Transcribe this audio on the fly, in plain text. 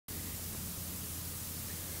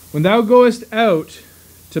When thou goest out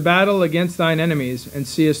to battle against thine enemies, and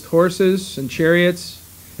seest horses and chariots,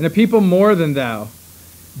 and a people more than thou,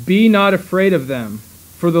 be not afraid of them,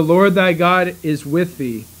 for the Lord thy God is with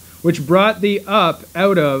thee, which brought thee up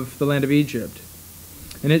out of the land of Egypt.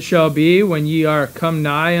 And it shall be, when ye are come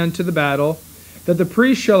nigh unto the battle, that the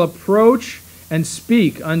priest shall approach and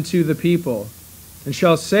speak unto the people, and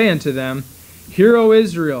shall say unto them, Hear, O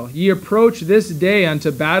Israel, ye approach this day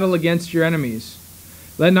unto battle against your enemies.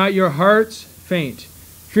 Let not your hearts faint.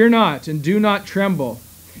 Fear not, and do not tremble.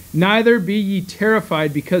 Neither be ye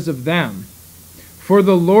terrified because of them. For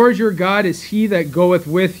the Lord your God is he that goeth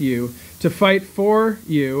with you, to fight for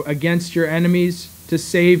you against your enemies, to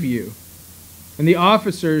save you. And the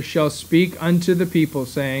officers shall speak unto the people,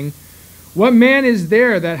 saying, What man is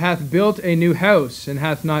there that hath built a new house, and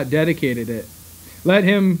hath not dedicated it? Let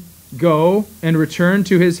him go and return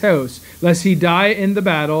to his house, lest he die in the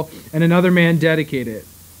battle, and another man dedicate it.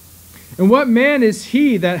 And what man is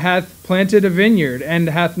he that hath planted a vineyard, and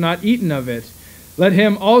hath not eaten of it? Let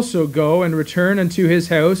him also go and return unto his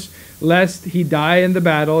house, lest he die in the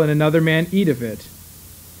battle, and another man eat of it.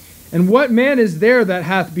 And what man is there that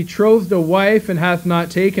hath betrothed a wife, and hath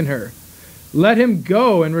not taken her? Let him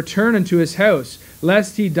go and return unto his house,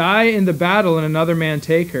 lest he die in the battle, and another man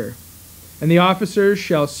take her. And the officers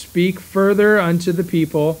shall speak further unto the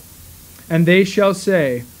people, and they shall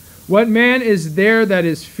say, What man is there that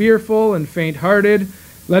is fearful and faint-hearted?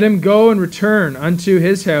 Let him go and return unto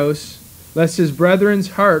his house, lest his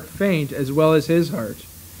brethren's heart faint as well as his heart.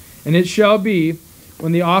 And it shall be,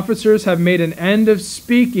 when the officers have made an end of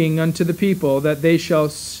speaking unto the people, that they shall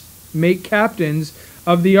make captains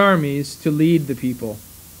of the armies to lead the people.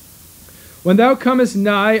 When thou comest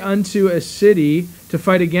nigh unto a city to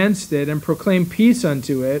fight against it, and proclaim peace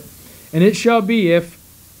unto it, and it shall be, if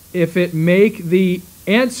it make the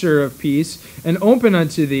answer of peace, and open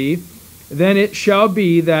unto thee, then it shall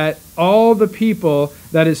be that all the people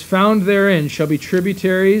that is found therein shall be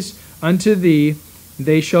tributaries unto thee,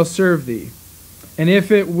 they shall serve thee. And if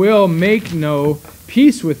it will make no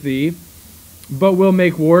peace with thee, but will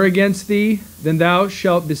make war against thee, then thou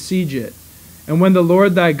shalt besiege it. And when the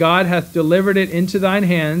Lord thy God hath delivered it into thine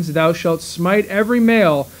hands, thou shalt smite every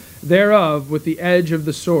male thereof with the edge of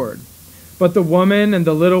the sword. But the woman and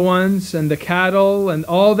the little ones and the cattle and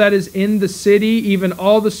all that is in the city, even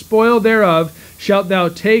all the spoil thereof, shalt thou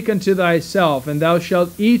take unto thyself, and thou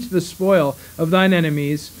shalt eat the spoil of thine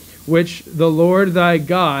enemies, which the Lord thy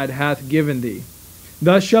God hath given thee.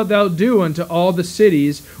 Thus shalt thou do unto all the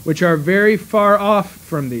cities which are very far off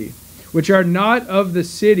from thee, which are not of the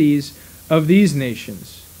cities of these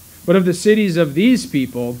nations, but of the cities of these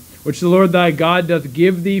people, which the Lord thy God doth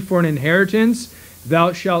give thee for an inheritance.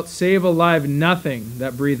 Thou shalt save alive nothing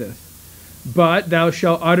that breatheth, but thou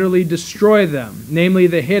shalt utterly destroy them, namely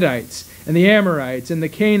the Hittites, and the Amorites, and the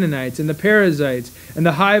Canaanites, and the Perizzites, and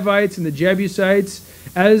the Hivites, and the Jebusites,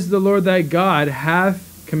 as the Lord thy God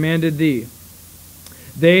hath commanded thee.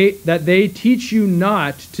 That they teach you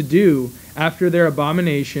not to do after their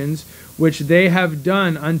abominations, which they have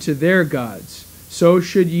done unto their gods. So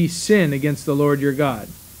should ye sin against the Lord your God.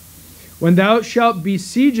 When thou shalt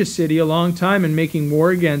besiege a city a long time, in making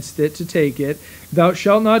war against it to take it, thou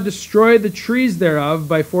shalt not destroy the trees thereof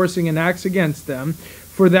by forcing an axe against them,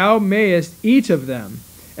 for thou mayest eat of them.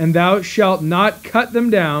 And thou shalt not cut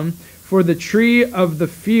them down, for the tree of the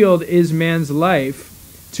field is man's life,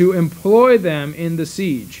 to employ them in the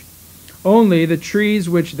siege. Only the trees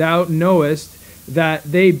which thou knowest that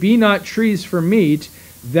they be not trees for meat,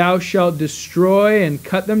 thou shalt destroy and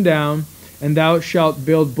cut them down, and thou shalt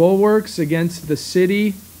build bulwarks against the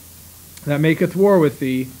city that maketh war with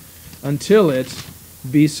thee, until it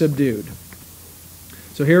be subdued.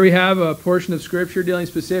 So here we have a portion of Scripture dealing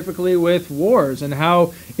specifically with wars and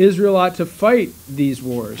how Israel ought to fight these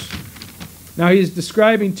wars. Now he's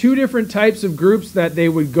describing two different types of groups that they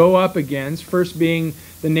would go up against. First being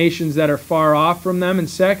the nations that are far off from them, and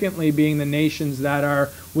secondly being the nations that are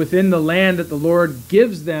within the land that the Lord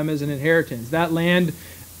gives them as an inheritance. That land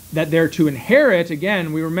that they're to inherit,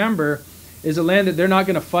 again, we remember, is a land that they're not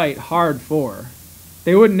going to fight hard for.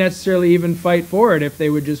 They wouldn't necessarily even fight for it if they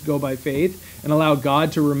would just go by faith and allow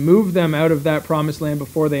God to remove them out of that promised land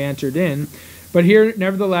before they entered in. But here,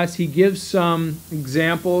 nevertheless, he gives some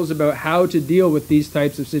examples about how to deal with these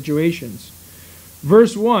types of situations.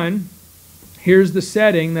 Verse 1, here's the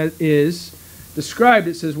setting that is described.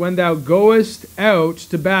 It says, when thou goest out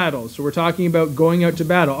to battle. So we're talking about going out to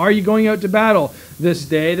battle. Are you going out to battle this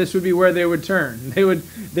day? This would be where they would turn. They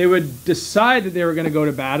would decide that they were going to go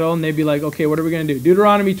to battle, and they'd be like, okay, what are we going to do?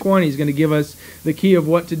 Deuteronomy 20 is going to give us the key of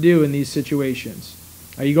what to do in these situations.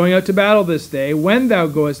 Are you going out to battle this day? When thou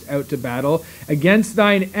goest out to battle against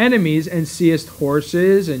thine enemies, and seest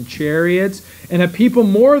horses and chariots, and a people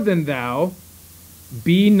more than thou,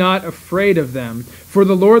 be not afraid of them. For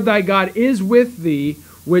the Lord thy God is with thee,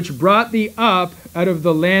 which brought thee up out of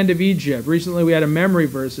the land of Egypt. Recently we had a memory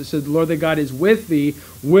verse that said, the Lord thy God is with thee,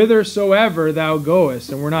 whithersoever thou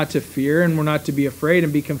goest. And we're not to fear, and we're not to be afraid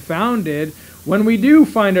and be confounded when we do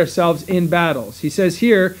find ourselves in battles. He says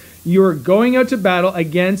here, you are going out to battle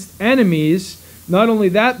against enemies. Not only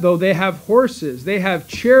that, though, they have horses, they have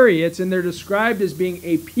chariots, and they're described as being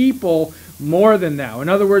a people more than thou. In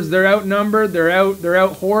other words, they're outnumbered, they're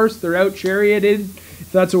out-horsed, they're out-charioted,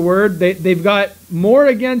 if that's a word. They've got more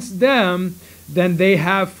against them than they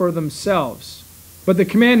have for themselves. But the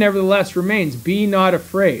command nevertheless remains, be not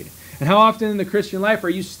afraid. And how often in the Christian life are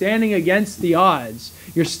you standing against the odds?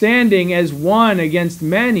 You're standing as one against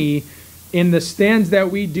many in the stands that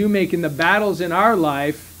we do make in the battles in our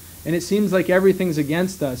life, and it seems like everything's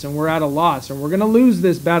against us and we're at a loss and we're going to lose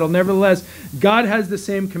this battle. Nevertheless, God has the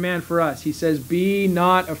same command for us. He says, be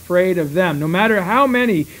not afraid of them, no matter how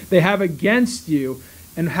many they have against you.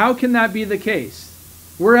 And how can that be the case?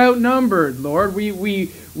 We're outnumbered, Lord.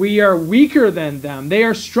 We are weaker than them. They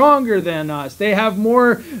are stronger than us. They have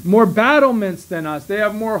more battlements than us. They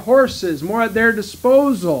have more horses, more at their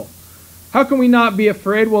disposal. How can we not be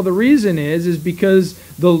afraid? Well, the reason is because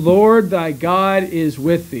the Lord thy God is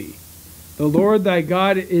with thee. The Lord thy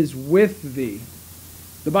God is with thee.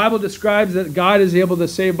 The Bible describes that God is able to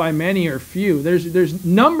save by many or few. There's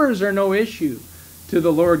numbers are no issue to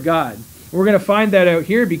the Lord God. We're going to find that out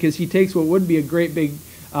here because he takes what would be a great big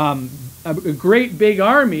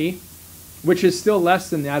army, which is still less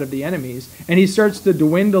than that of the enemies, and he starts to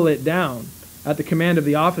dwindle it down at the command of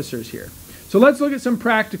the officers here. So let's look at some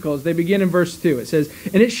practicals. They begin in verse 2. It says,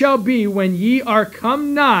 and it shall be when ye are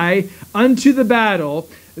come nigh unto the battle,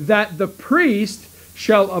 that the priest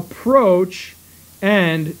shall approach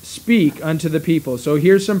and speak unto the people. So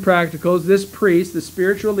here's some practicals. This priest, the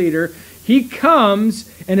spiritual leader, he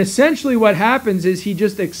comes, and essentially what happens is he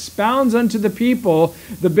just expounds unto the people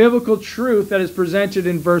the biblical truth that is presented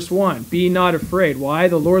in verse 1. Be not afraid. Why?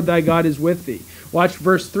 The Lord thy God is with thee. Watch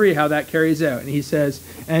verse 3, how that carries out. And he says,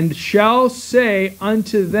 and shall say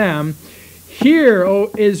unto them, hear,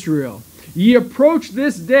 O Israel, ye approach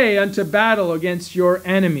this day unto battle against your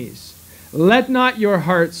enemies. Let not your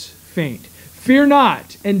hearts faint. Fear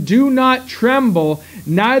not, and do not tremble,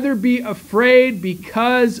 neither be afraid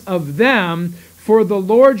because of them. For the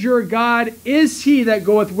Lord your God is he that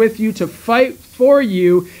goeth with you to fight for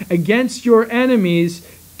you against your enemies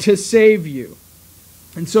to save you.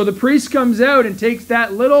 And so the priest comes out and takes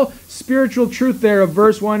that little spiritual truth there of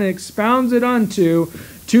verse 1 and expounds it unto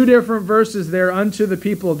two different verses there unto the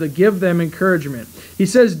people to give them encouragement. He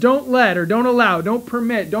says, don't let, or don't allow, don't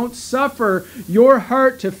permit, don't suffer your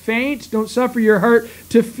heart to faint, don't suffer your heart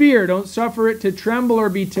to fear, don't suffer it to tremble or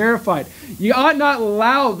be terrified. You ought not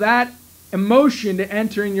allow that emotion to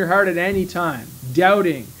enter in your heart at any time.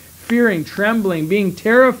 Doubting, fearing, trembling, being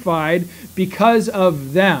terrified because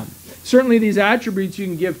of them. Certainly these attributes you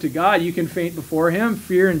can give to God. You can faint before him,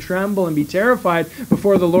 fear and tremble and be terrified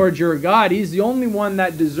before the Lord your God. He's the only one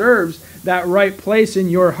that deserves that right place in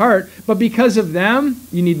your heart. But because of them,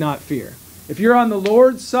 you need not fear. If you're on the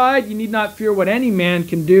Lord's side, you need not fear what any man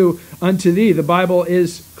can do unto thee. The Bible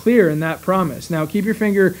is clear in that promise. Now keep your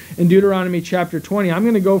finger in Deuteronomy chapter 20. I'm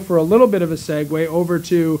going to go for a little bit of a segue over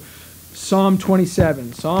to Psalm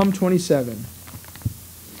 27. Psalm 27.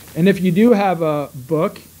 And if you do have a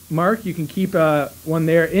book, Mark, you can keep one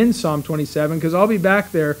there in Psalm 27 because I'll be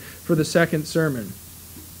back there for the second sermon.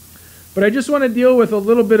 But I just want to deal with a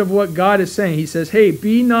little bit of what God is saying. He says, hey,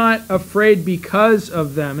 be not afraid because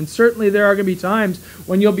of them. And certainly there are going to be times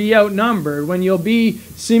when you'll be outnumbered, when you'll be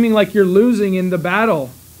seeming like you're losing in the battle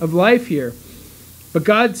of life here. But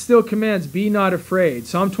God still commands, be not afraid.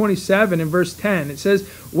 Psalm 27 in verse 10, it says,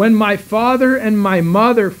 when my father and my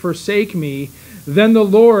mother forsake me, then the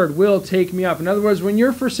Lord will take me up. In other words, when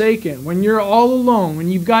you're forsaken, when you're all alone, when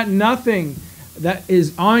you've got nothing that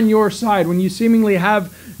is on your side, when you seemingly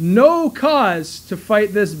have no cause to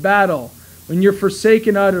fight this battle, when you're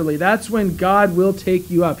forsaken utterly, that's when God will take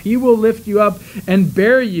you up. He will lift you up and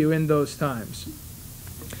bear you in those times.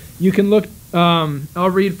 You can look, I'll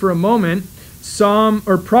read for a moment,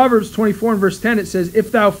 Proverbs 24 and verse 10, it says,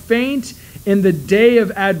 if thou faint in the day of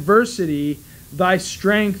adversity, thy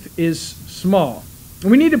strength is small. And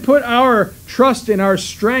we need to put our trust in our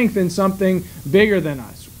strength in something bigger than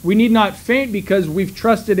us. We need not faint because we've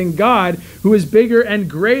trusted in God who is bigger and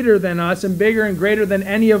greater than us and bigger and greater than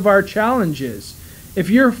any of our challenges. If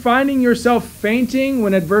you're finding yourself fainting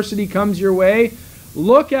when adversity comes your way,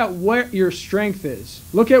 look at what your strength is.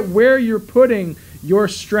 Look at where you're putting your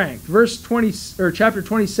strength. Verse 20, or chapter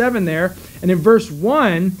 27 there, and in verse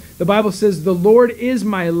 1, the Bible says, "The Lord is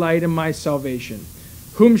my light and my salvation.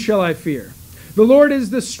 Whom shall I fear? The Lord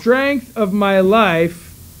is the strength of my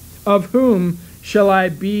life. Of whom shall I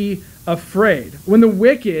be afraid? When the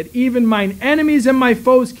wicked, even mine enemies and my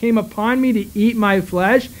foes, came upon me to eat my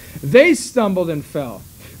flesh, they stumbled and fell.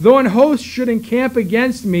 Though an host should encamp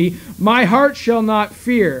against me, my heart shall not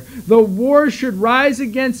fear. Though war should rise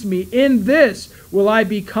against me, in this will I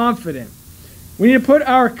be confident." We need to put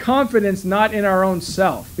our confidence not in our own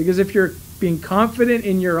self. Because if you're being confident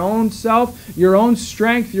in your own self, your own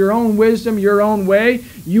strength, your own wisdom, your own way,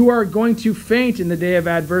 you are going to faint in the day of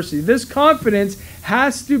adversity. This confidence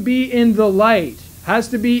has to be in the light, has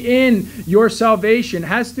to be in your salvation,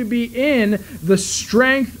 has to be in the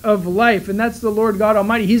strength of life. And that's the Lord God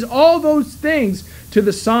Almighty. He's all those things to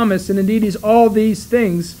the psalmist, and indeed He's all these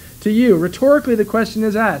things to you. Rhetorically, the question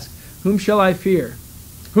is asked, whom shall I fear?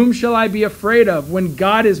 Whom shall I be afraid of when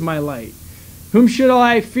God is my light? Whom should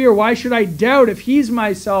I fear? Why should I doubt if He's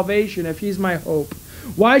my salvation, if He's my hope?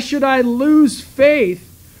 Why should I lose faith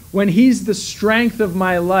when He's the strength of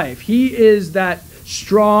my life? He is that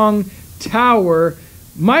strong tower.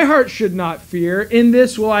 My heart should not fear. In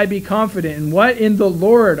this will I be confident. In what? In the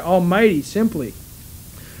Lord Almighty, simply.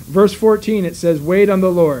 Verse 14, it says, "Wait on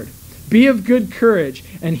the Lord. Be of good courage,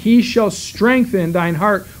 and He shall strengthen thine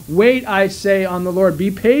heart." Wait, I say, on the Lord.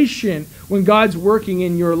 Be patient when God's working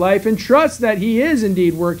in your life, and trust that He is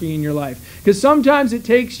indeed working in your life. Because sometimes it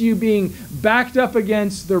takes you being backed up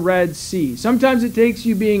against the Red Sea. Sometimes it takes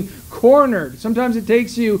you being cornered. Sometimes it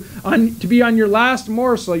takes you to be on your last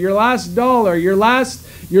morsel, your last dollar, your last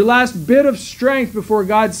bit of strength before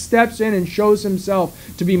God steps in and shows Himself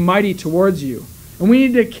to be mighty towards you. And we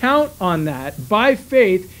need to count on that by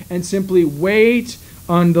faith and simply wait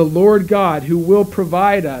on the Lord God, who will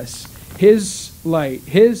provide us His light,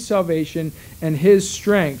 His salvation, and His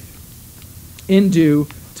strength in due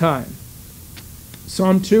time.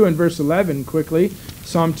 Psalm 2 and verse 11, quickly.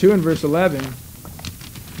 Psalm 2 and verse 11.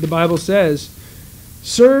 The Bible says,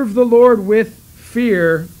 "Serve the Lord with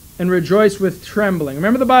fear and rejoice with trembling."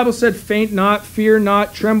 Remember the Bible said, "Faint not, fear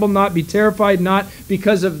not, tremble not, be terrified not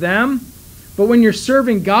because of them." But when you're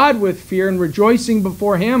serving God with fear and rejoicing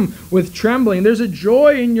before Him with trembling, there's a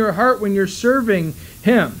joy in your heart when you're serving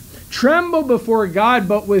Him. Tremble before God,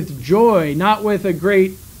 but with joy, not with a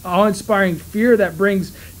great awe-inspiring fear that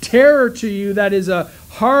brings terror to you, that is a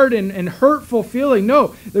hard and hurtful feeling.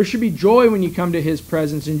 No, there should be joy when you come to His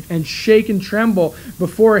presence and shake and tremble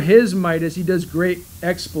before His might as He does great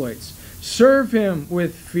exploits. Serve Him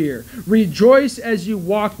with fear. Rejoice as you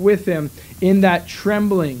walk with Him in that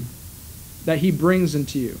trembling that He brings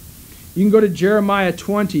into you. You can go to Jeremiah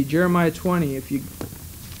 20, if you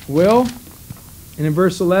will. And in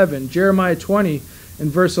verse 11, Jeremiah 20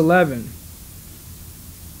 and verse 11.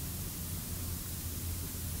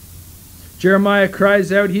 Jeremiah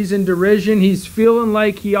cries out. He's in derision. He's feeling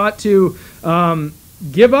like he ought to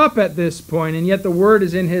give up at this point, and yet the word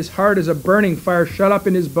is in his heart as a burning fire shut up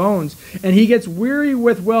in his bones. And he gets weary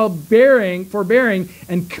with forbearing,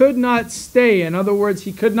 and could not stay. In other words,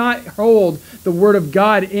 he could not hold the word of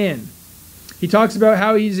God in. He talks about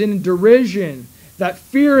how he's in derision, that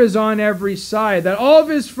fear is on every side, that all of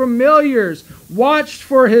his familiars watched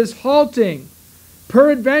for his halting.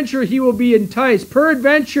 Peradventure he will be enticed.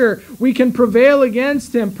 Peradventure we can prevail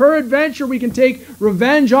against him. Peradventure we can take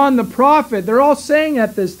revenge on the prophet. They're all saying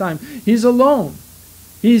at this time, he's alone.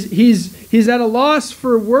 He's at a loss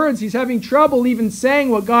for words. He's having trouble even saying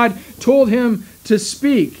what God told him to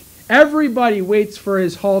speak. Everybody waits for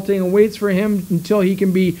his halting and waits for him until he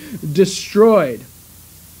can be destroyed.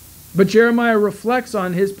 But Jeremiah reflects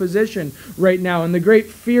on his position right now and the great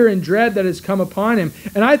fear and dread that has come upon him.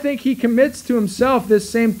 And I think he commits to himself this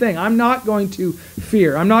same thing. I'm not going to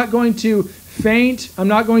fear. I'm not going to faint. I'm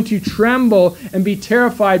not going to tremble and be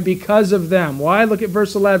terrified because of them. Why? Look at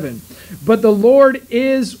verse 11. But the Lord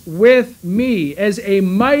is with me as a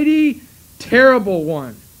mighty, terrible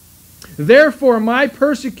one. Therefore my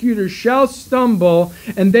persecutors shall stumble,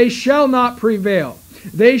 and they shall not prevail.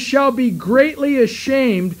 They shall be greatly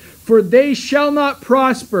ashamed, for they shall not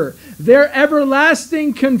prosper. Their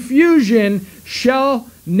everlasting confusion shall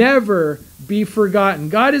never be forgotten.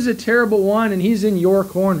 God is a terrible one, and He's in your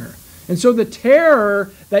corner. And so the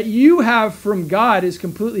terror that you have from God is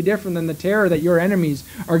completely different than the terror that your enemies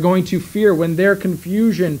are going to fear when their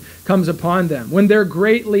confusion comes upon them, when they're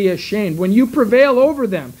greatly ashamed, when you prevail over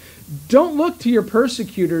them. Don't look to your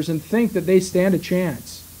persecutors and think that they stand a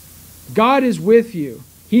chance. God is with you.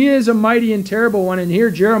 He is a mighty and terrible one. And here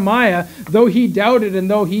Jeremiah, though he doubted and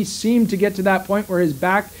though he seemed to get to that point where his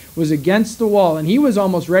back was against the wall and he was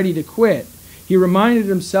almost ready to quit, he reminded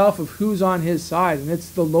himself of who's on his side, and it's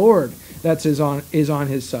the Lord that is on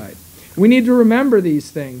his side. We need to remember these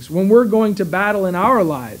things when we're going to battle in our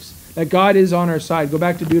lives, that God is on our side. Go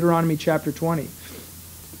back to Deuteronomy chapter 20.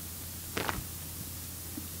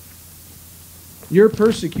 Your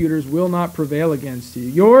persecutors will not prevail against you.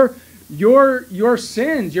 Your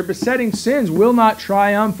sins, your besetting sins will not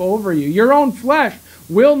triumph over you. Your own flesh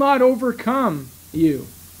will not overcome you.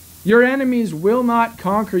 Your enemies will not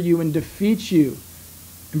conquer you and defeat you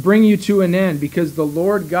and bring you to an end, because the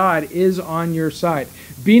Lord God is on your side.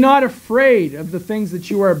 Be not afraid of the things that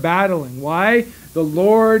you are battling. Why? The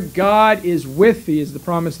Lord God is with thee, is the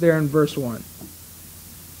promise there in verse 1.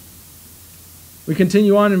 We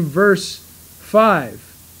continue on in verse 5.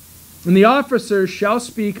 And the officers shall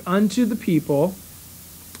speak unto the people,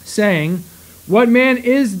 saying, What man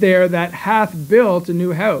is there that hath built a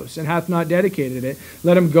new house, and hath not dedicated it?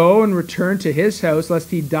 Let him go and return to his house,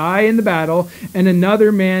 lest he die in the battle, and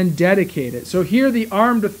another man dedicate it. So here the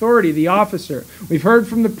armed authority, the officer. We've heard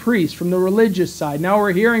from the priest, from the religious side. Now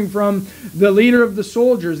we're hearing from the leader of the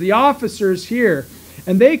soldiers, the officers here.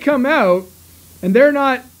 And they come out, and they're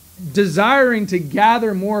not desiring to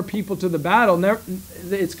gather more people to the battle.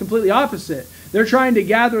 It's completely opposite. They're trying to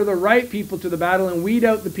gather the right people to the battle and weed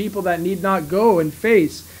out the people that need not go and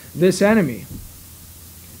face this enemy.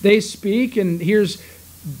 They speak, and here's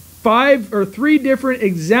 3 different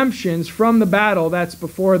exemptions from the battle that's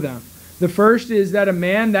before them. The first is that a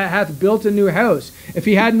man that hath built a new house, if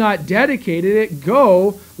he had not dedicated it,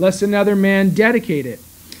 go, lest another man dedicate it.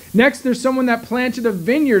 Next, there's someone that planted a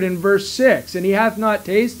vineyard in verse 6, and he hath not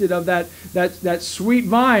tasted of that sweet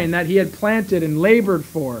vine that he had planted and labored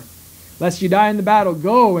for. Lest you die in the battle,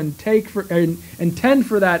 go and tend for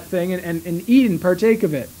that thing and eat and partake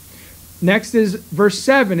of it. Next is verse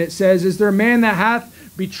 7. It says, Is there a man that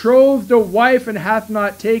hath betrothed a wife and hath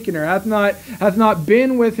not taken her, hath not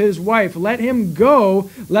been with his wife? Let him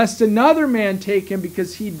go, lest another man take him,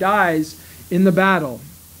 because he dies in the battle.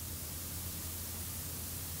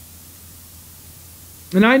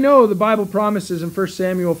 And I know the Bible promises in 1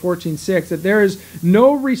 Samuel 14:6 that there is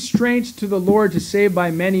no restraint to the Lord to save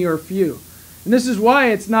by many or few. And this is why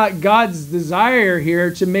it's not God's desire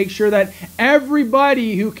here to make sure that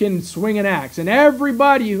everybody who can swing an axe and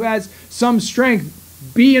everybody who has some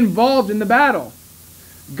strength be involved in the battle.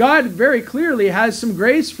 God very clearly has some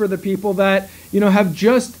grace for the people that, have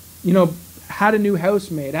just, had a new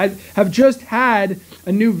house made, have just had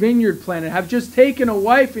a new vineyard planted, have just taken a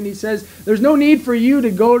wife, and he says, there's no need for you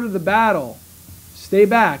to go to the battle. Stay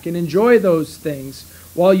back and enjoy those things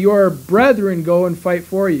while your brethren go and fight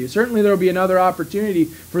for you. Certainly there will be another opportunity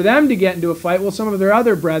for them to get into a fight while some of their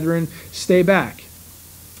other brethren stay back.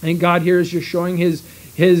 And God here is just showing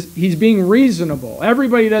he's being reasonable.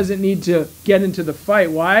 Everybody doesn't need to get into the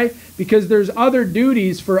fight. Why? Because there's other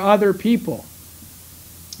duties for other people.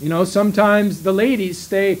 Sometimes the ladies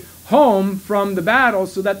stay home from the battle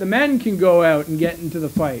so that the men can go out and get into the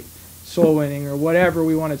fight. Soul winning or whatever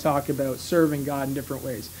we want to talk about, serving God in different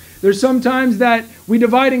ways. There's sometimes that we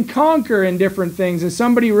divide and conquer in different things, and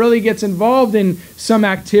somebody really gets involved in some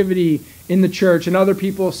activity in the church and other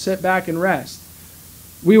people sit back and rest.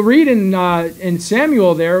 We read in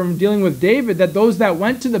Samuel there, dealing with David, that those that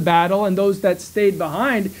went to the battle and those that stayed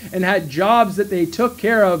behind and had jobs that they took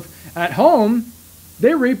care of at home,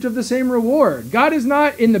 they reaped of the same reward. God is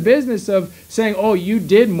not in the business of saying, oh, you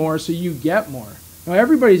did more, so you get more. Now,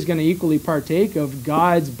 everybody's going to equally partake of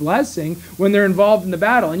God's blessing when they're involved in the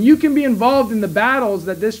battle. And you can be involved in the battles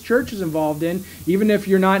that this church is involved in, even if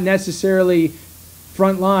you're not necessarily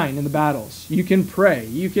front line in the battles. You can pray,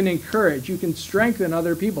 you can encourage, you can strengthen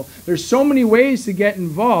other people. There's so many ways to get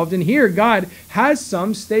involved. And here, God has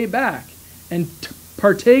some stay back and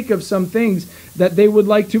partake of some things that they would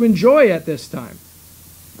like to enjoy at this time.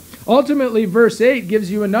 Ultimately, verse 8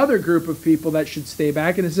 gives you another group of people that should stay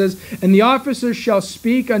back. And it says, and the officers shall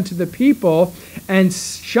speak unto the people, and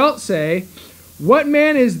shalt say, what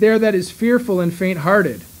man is there that is fearful and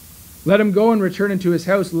faint-hearted? Let him go and return into his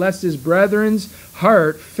house, lest his brethren's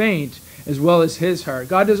heart faint, as well as his heart.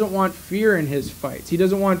 God doesn't want fear in his fights. He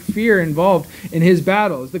doesn't want fear involved in his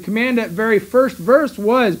battles. The command at very first verse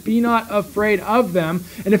was, be not afraid of them.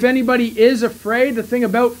 And if anybody is afraid, the thing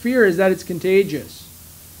about fear is that it's contagious.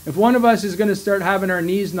 If one of us is going to start having our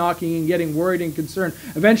knees knocking and getting worried and concerned,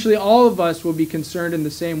 eventually all of us will be concerned in the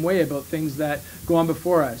same way about things that go on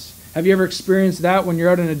before us. Have you ever experienced that when you're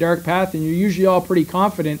out in a dark path and you're usually all pretty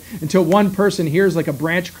confident until one person hears like a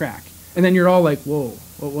branch crack? And then you're all like, whoa,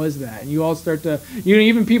 what was that? And you all start to,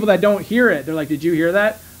 even people that don't hear it, they're like, did you hear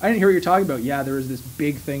that? I didn't hear what you're talking about. Yeah, there was this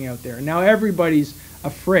big thing out there. And now everybody's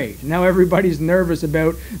afraid. Now everybody's nervous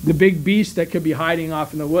about the big beast that could be hiding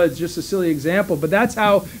off in the woods. Just a silly example, but that's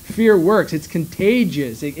how fear works. It's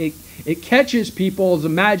contagious. It catches people's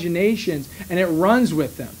imaginations and it runs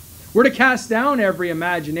with them. We're to cast down every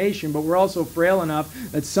imagination, but we're also frail enough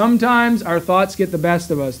that sometimes our thoughts get the best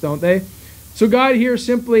of us, don't they? So God here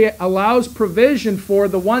simply allows provision for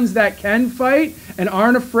the ones that can fight and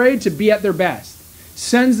aren't afraid to be at their best.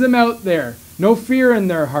 Sends them out there. No fear in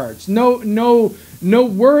their hearts. No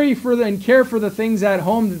worry for and care for the things at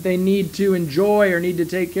home that they need to enjoy or need to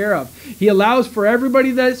take care of. He allows for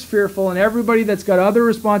everybody that's fearful and everybody that's got other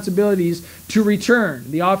responsibilities to return.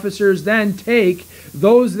 The officers then take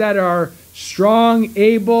those that are strong,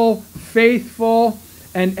 able, faithful,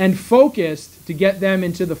 and focused to get them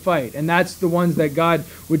into the fight. And that's the ones that God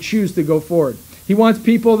would choose to go forward. He wants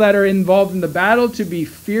people that are involved in the battle to be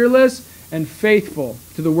fearless and faithful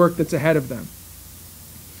to the work that's ahead of them.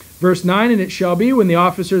 Verse 9, and it shall be when the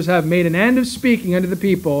officers have made an end of speaking unto the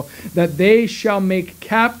people, that they shall make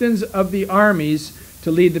captains of the armies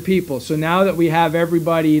to lead the people. So now that we have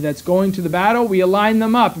everybody that's going to the battle, we align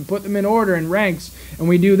them up and put them in order in ranks, and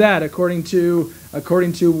we do that according to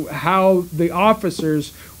how the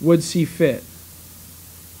officers would see fit.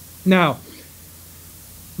 Now,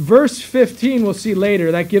 verse 15 we'll see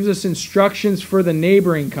later, that gives us instructions for the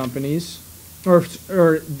neighboring companies, or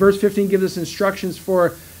verse 15 gives us instructions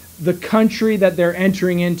for the country that they're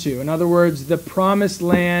entering into. In other words, the promised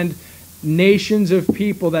land, nations of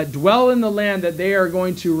people that dwell in the land that they are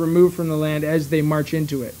going to remove from the land as they march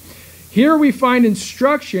into it. Here we find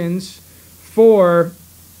instructions for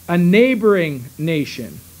a neighboring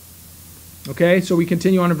nation. Okay, so we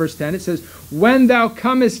continue on in verse 10. It says, when thou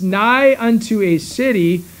comest nigh unto a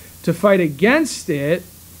city to fight against it,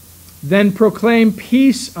 then proclaim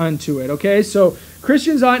peace unto it. Okay, so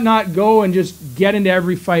Christians ought not go and just get into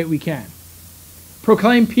every fight we can.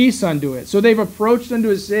 Proclaim peace unto it. So they've approached unto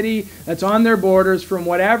a city that's on their borders. From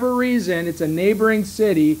whatever reason, it's a neighboring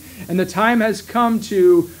city, and the time has come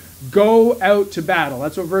to go out to battle.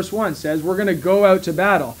 That's what verse 1 says. We're going to go out to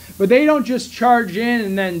battle. But they don't just charge in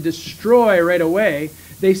and then destroy right away.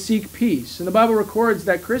 They seek peace. And the Bible records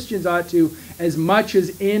that Christians ought to, as much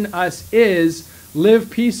as in us is,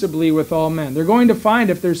 live peaceably with all men. They're going to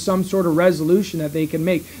find if there's some sort of resolution that they can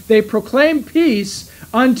make. They proclaim peace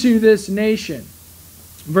unto this nation.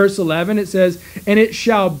 Verse 11, it says, and it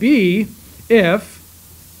shall be, if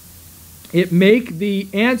it make the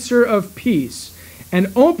answer of peace,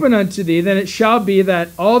 and open unto thee, then it shall be that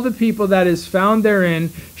all the people that is found therein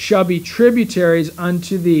shall be tributaries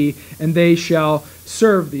unto thee, and they shall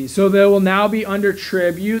serve thee. So they will now be under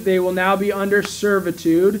tribute, they will now be under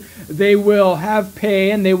servitude, they will have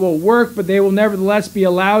pay, and they will work, but they will nevertheless be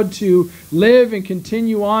allowed to live and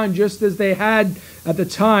continue on just as they had at the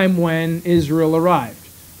time when Israel arrived.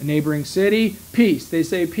 A neighboring city, peace. They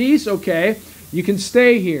say, peace, okay, you can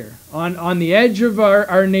stay here on the edge of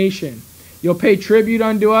our nation. You'll pay tribute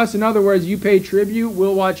unto us. In other words, you pay tribute,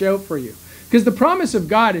 we'll watch out for you. Because the promise of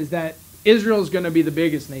God is that Israel is going to be the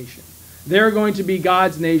biggest nation. They're going to be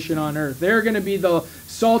God's nation on earth. They're going to be the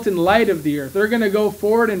salt and light of the earth. They're going to go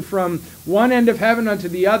forward and from one end of heaven unto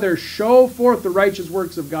the other, show forth the righteous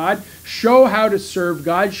works of God, show how to serve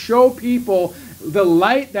God, show people the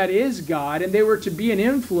light that is God, and they were to be an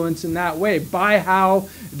influence in that way. By how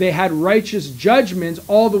they had righteous judgments,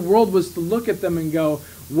 all the world was to look at them and go,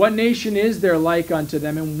 what nation is there like unto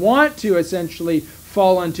them? And want to essentially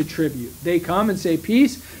fall unto tribute. They come and say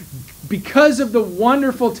peace because of the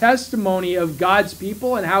wonderful testimony of God's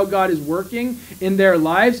people and how God is working in their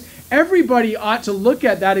lives. Everybody ought to look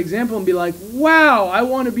at that example and be like, wow, I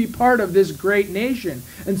want to be part of this great nation.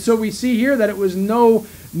 And so we see here that it was no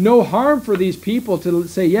harm for these people to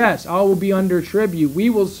say, yes, I will be under tribute. We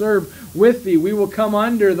will serve with thee. We will come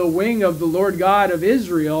under the wing of the Lord God of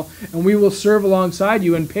Israel, and we will serve alongside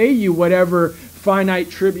you and pay you whatever finite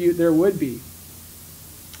tribute there would be.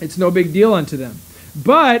 It's no big deal unto them.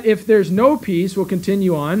 But if there's no peace, we'll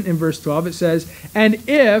continue on in verse 12. It says, and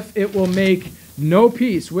if it will make no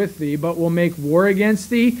peace with thee, but will make war against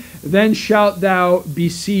thee, then shalt thou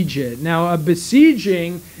besiege it. Now, a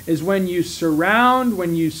besieging is when you surround,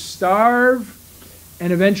 when you starve,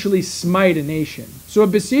 and eventually smite a nation. So a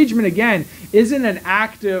besiegement, again, isn't an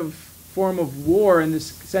active form of war in the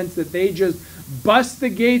sense that they just bust the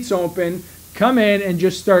gates open, come in, and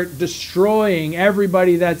just start destroying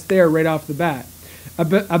everybody that's there right off the bat.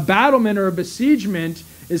 A battlement or a besiegement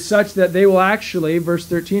is such that they will actually, verse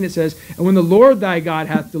 13 it says, and when the Lord thy God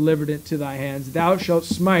hath delivered it to thy hands, thou shalt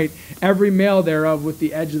smite every male thereof with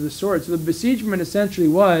the edge of the sword. So the besiegement essentially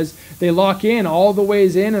was, they lock in all the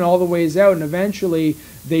ways in and all the ways out, and eventually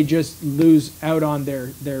they just lose out on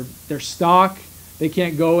their stock. They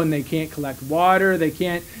can't go and they can't collect water.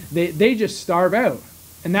 They just starve out.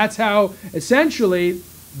 And that's how essentially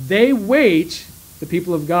they wait, the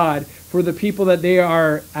people of God, for the people that they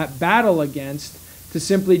are at battle against to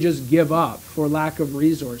simply just give up for lack of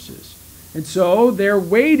resources. And so they're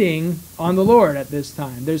waiting on the Lord at this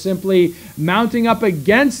time. They're simply mounting up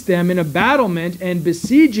against them in a battlement and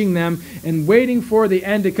besieging them and waiting for the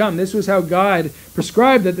end to come. This was how God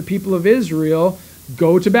prescribed that the people of Israel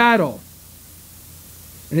go to battle.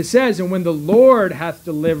 And it says, and when the Lord hath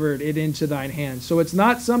delivered it into thine hands. So it's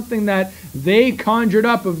not something that they conjured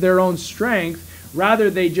up of their own strength. Rather,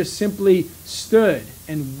 they just simply stood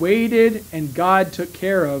and waited, and God took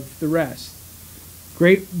care of the rest.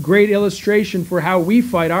 Great illustration for how we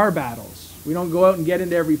fight our battles. We don't go out and get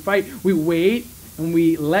into every fight. We wait, and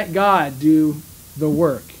we let God do the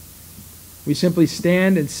work. We simply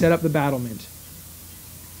stand and set up the battlement.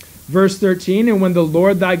 Verse 13, and when the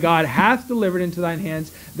Lord thy God hath delivered into thine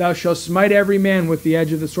hands, thou shalt smite every man with the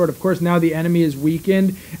edge of the sword. Of course, now the enemy is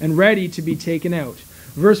weakened and ready to be taken out.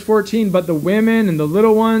 Verse 14, but the women and the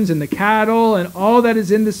little ones and the cattle and all that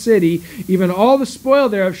is in the city, even all the spoil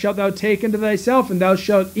thereof shalt thou take unto thyself, and thou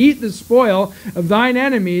shalt eat the spoil of thine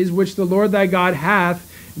enemies, which the Lord thy God hath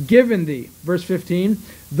given thee. Verse 15,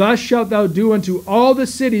 thus shalt thou do unto all the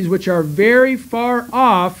cities which are very far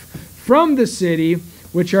off from the city,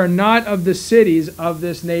 which are not of the cities of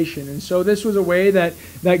this nation. And so this was a way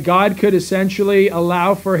that God could essentially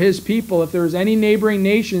allow for his people, if there was any neighboring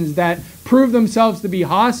nations that proved themselves to be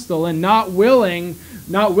hostile and not willing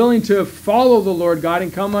to follow the Lord God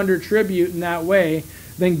and come under tribute in that way,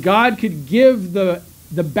 then God could give the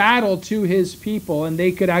battle to his people, and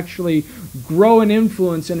they could actually grow in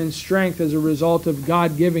influence and in strength as a result of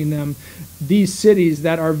God giving them these cities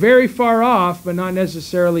that are very far off, but not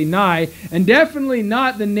necessarily nigh, and definitely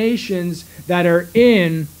not the nations that are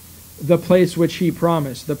in the place which he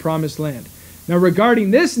promised, the promised land. Now regarding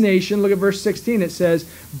this nation, look at verse 16, it says,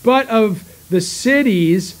 but of the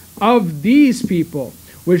cities of these people,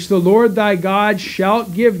 which the Lord thy God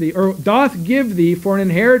shalt give thee, or doth give thee for an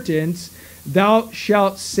inheritance, thou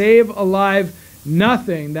shalt save alive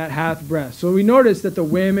nothing that hath breath. So we notice that the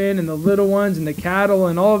women and the little ones and the cattle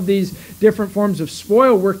and all of these different forms of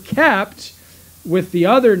spoil were kept with the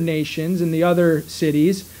other nations and the other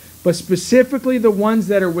cities, but specifically the ones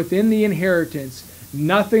that are within the inheritance,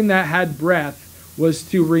 nothing that had breath was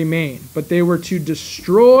to remain. But they were to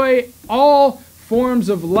destroy all forms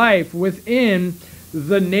of life within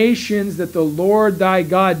the nations that the Lord thy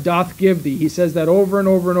God doth give thee. He says that over and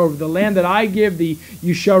over and over. The land that I give thee,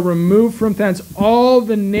 you shall remove from thence all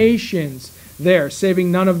the nations there, saving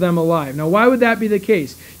none of them alive. Now, why would that be the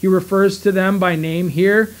case? He refers to them by name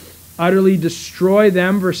here. Utterly destroy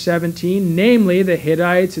them, verse 17, namely the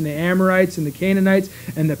Hittites and the Amorites and the Canaanites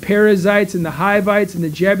and the Perizzites and the Hivites and the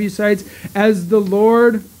Jebusites, as the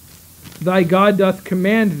Lord thy God doth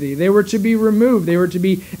command thee. They were to be removed. They were to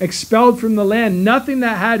be expelled from the land. Nothing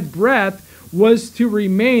that had breath was to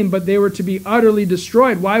remain, but they were to be utterly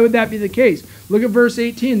destroyed. Why would that be the case? Look at verse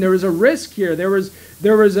 18. There was a risk here. There was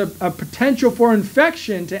a potential for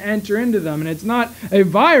infection to enter into them. And it's not a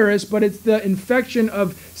virus, but it's the infection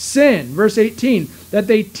of sin. Verse 18, that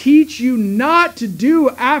they teach you not to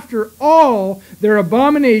do after all their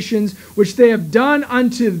abominations which they have done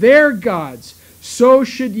unto their gods. So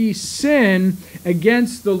should ye sin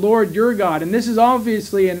against the Lord your God. And this is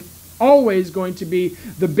obviously and always going to be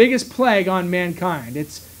the biggest plague on mankind.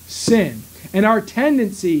 It's sin and our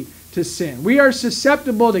tendency to sin. We are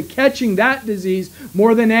susceptible to catching that disease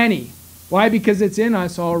more than any. Why? Because it's in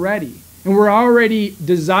us already. And we're already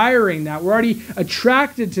desiring that. We're already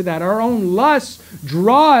attracted to that. Our own lusts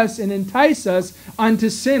draw us and entice us unto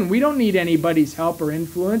sin. We don't need anybody's help or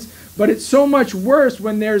influence. But it's so much worse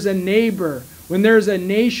when there's a neighbor, when there's a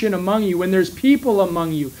nation among you, when there's people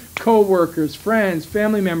among you, co-workers, friends,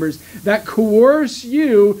 family members, that coerce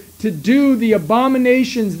you to do the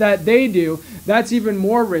abominations that they do. That's even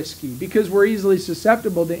more risky because we're easily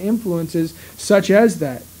susceptible to influences such as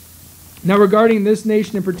that. Now regarding this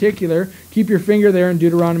nation in particular, keep your finger there in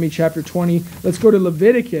Deuteronomy chapter 20. Let's go to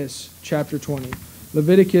Leviticus chapter 20.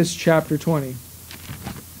 Leviticus chapter 20.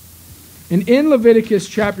 And in Leviticus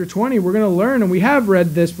chapter 20, we're going to learn, and we have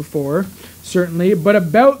read this before, certainly, but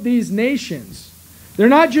about these nations. They're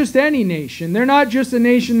not just any nation. They're not just a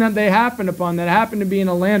nation that they happened upon, that happened to be in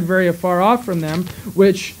a land very far off from them,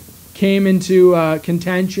 which came into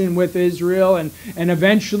contention with Israel, and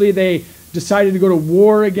eventually they decided to go to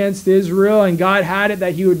war against Israel, and God had it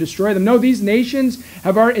that he would destroy them. No, these nations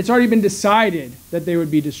it's already been decided that they would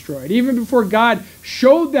be destroyed. Even before God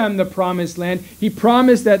showed them the promised land, he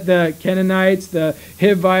promised that the Canaanites, the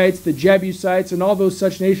Hivites, the Jebusites, and all those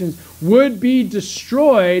such nations would be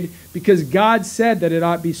destroyed because God said that it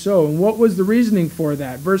ought be so. And what was the reasoning for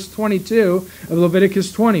that? Verse 22 of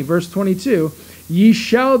Leviticus 20, verse 22, ye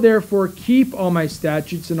shall therefore keep all my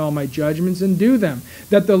statutes and all my judgments and do them,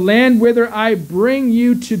 that the land whither I bring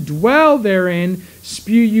you to dwell therein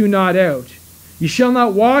spew you not out. Ye shall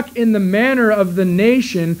not walk in the manner of the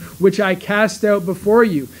nation which I cast out before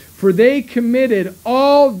you, for they committed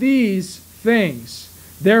all these things.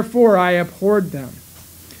 Therefore I abhorred them.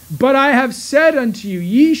 But I have said unto you,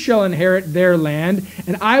 ye shall inherit their land,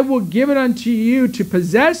 and I will give it unto you to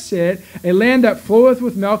possess it, a land that floweth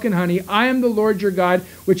with milk and honey. I am the Lord your God,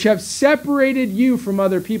 which have separated you from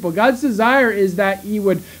other people. God's desire is that he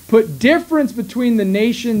would put difference between the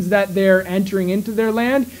nations that they're entering into their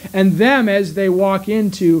land and them as they walk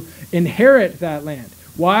in to inherit that land.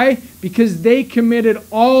 Why? Because they committed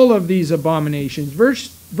all of these abominations.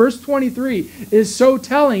 Verse 23 is so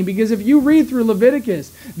telling, because if you read through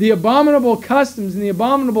Leviticus, the abominable customs and the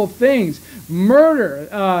abominable things,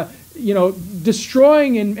 murder,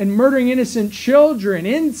 destroying and murdering innocent children,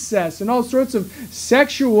 incest, and all sorts of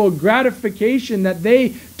sexual gratification that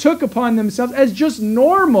they took upon themselves as just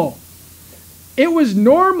normal. It was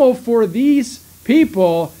normal for these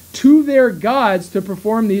people to their gods to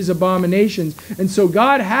perform these abominations. And so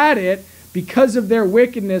God had it because of their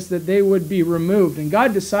wickedness that they would be removed. And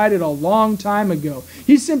God decided a long time ago.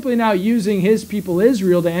 He's simply now using his people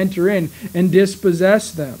Israel to enter in and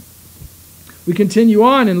dispossess them. We continue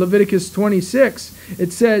on in Leviticus 26.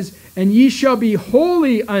 It says, and ye shall be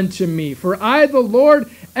holy unto me, for I the Lord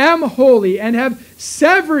am holy, and have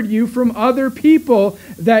severed you from other people,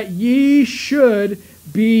 that ye should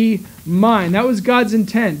be mine. That was God's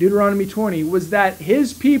intent. Deuteronomy 20 was that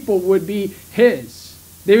his people would be his.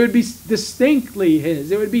 They would be distinctly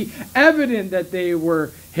his. It would be evident that they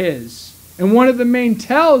were his. And one of the main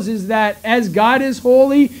tells is that as God is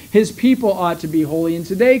holy, his people ought to be holy. And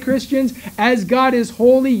today, Christians, as God is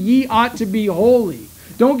holy, ye ought to be holy.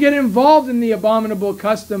 Don't get involved in the abominable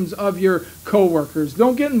customs of your co-workers.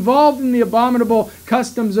 Don't get involved in the abominable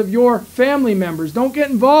customs of your family members. Don't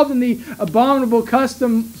get involved in the abominable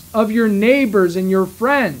customs of your neighbors and your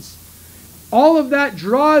friends. All of that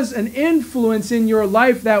draws an influence in your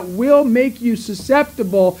life that will make you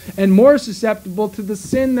susceptible and more susceptible to the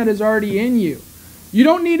sin that is already in you. You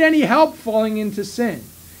don't need any help falling into sin.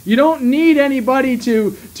 You don't need anybody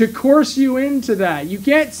to coerce you into that. You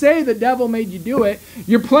can't say the devil made you do it.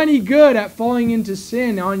 You're plenty good at falling into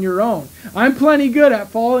sin on your own. I'm plenty good at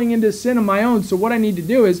falling into sin on my own. So what I need to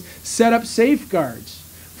do is set up safeguards.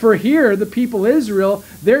 For here, the people Israel,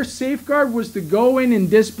 their safeguard was to go in and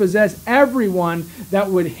dispossess everyone that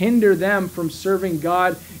would hinder them from serving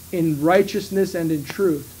God in righteousness and in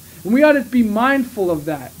truth. And we ought to be mindful of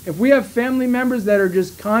that. If we have family members that are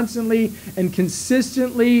just constantly and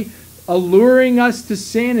consistently alluring us to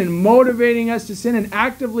sin and motivating us to sin and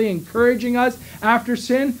actively encouraging us after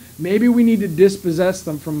sin, maybe we need to dispossess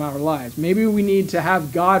them from our lives. Maybe we need to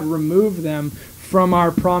have God remove them from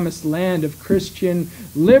our promised land of Christian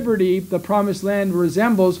liberty. The promised land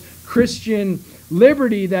resembles Christian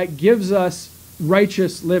liberty that gives us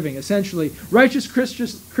righteous living. Essentially, righteous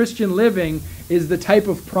Christian living is the type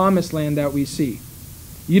of promised land that we see.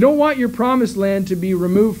 You don't want your promised land to be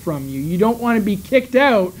removed from you. You don't want to be kicked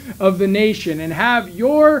out of the nation and have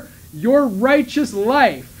your righteous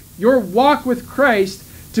life, your walk with Christ,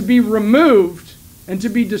 to be removed and to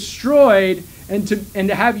be destroyed and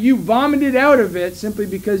to have you vomited out of it simply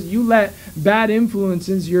because you let bad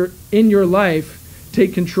influences in your life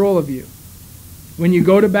take control of you. When you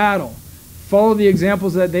go to battle, follow the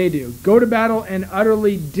examples that they do. Go to battle and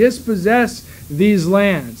utterly dispossess these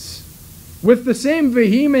lands with the same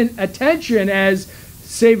vehement attention as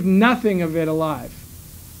save nothing of it alive.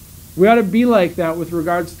 We ought to be like that with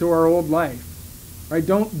regards to our old life. Right?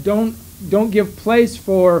 Don't give place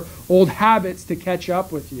for old habits to catch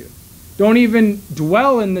up with you. Don't even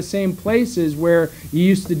dwell in the same places where you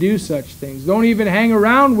used to do such things. Don't even hang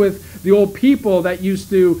around with the old people that used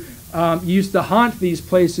to haunt these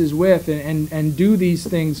places with and do these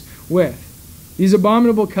things with. These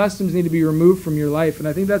abominable customs need to be removed from your life. And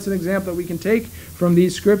I think that's an example that we can take from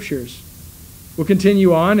these scriptures. We'll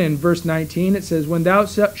continue on in verse 19. It says, when thou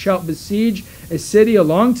shalt besiege a city a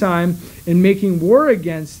long time, in making war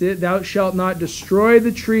against it, thou shalt not destroy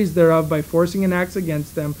the trees thereof by forcing an axe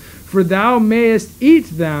against them, for thou mayest eat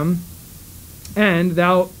them and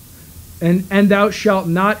thou shalt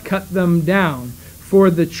not cut them down. For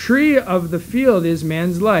the tree of the field is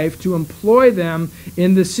man's life, to employ them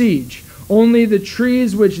in the siege. Only the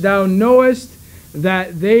trees which thou knowest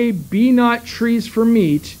that they be not trees for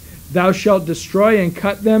meat, thou shalt destroy and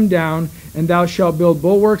cut them down, and thou shalt build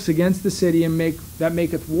bulwarks against the city, and that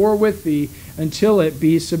maketh war with thee, until it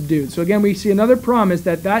be subdued. So again, we see another promise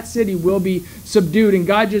that that city will be subdued, and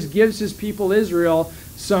God just gives his people Israel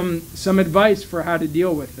some advice for how to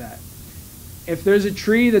deal with that. If there's a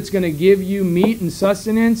tree that's going to give you meat and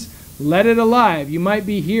sustenance, let it alive. You might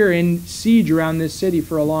be here in siege around this city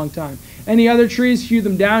for a long time. Any other trees, hew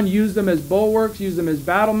them down, use them as bulwarks, use them as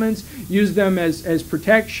battlements, use them as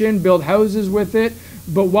protection, build houses with it.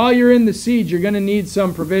 But while you're in the siege, you're going to need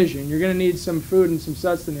some provision. You're going to need some food and some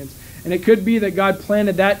sustenance. And it could be that God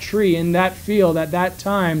planted that tree in that field at that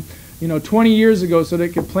time, 20 years ago, so that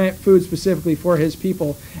it could plant food specifically for his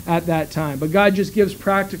people at that time. But God just gives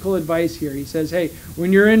practical advice here. He says, hey,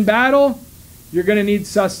 when you're in battle, you're going to need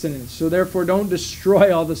sustenance. So therefore, don't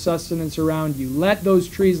destroy all the sustenance around you. Let those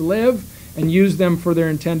trees live and use them for their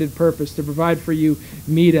intended purpose, to provide for you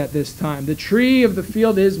meat at this time. The tree of the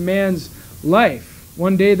field is man's life.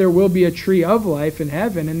 One day there will be a tree of life in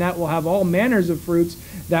heaven, and that will have all manners of fruits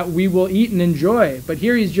that we will eat and enjoy. But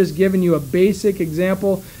here he's just given you a basic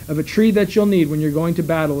example of a tree that you'll need when you're going to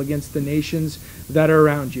battle against the nations that are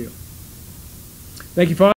around you. Thank you, Father.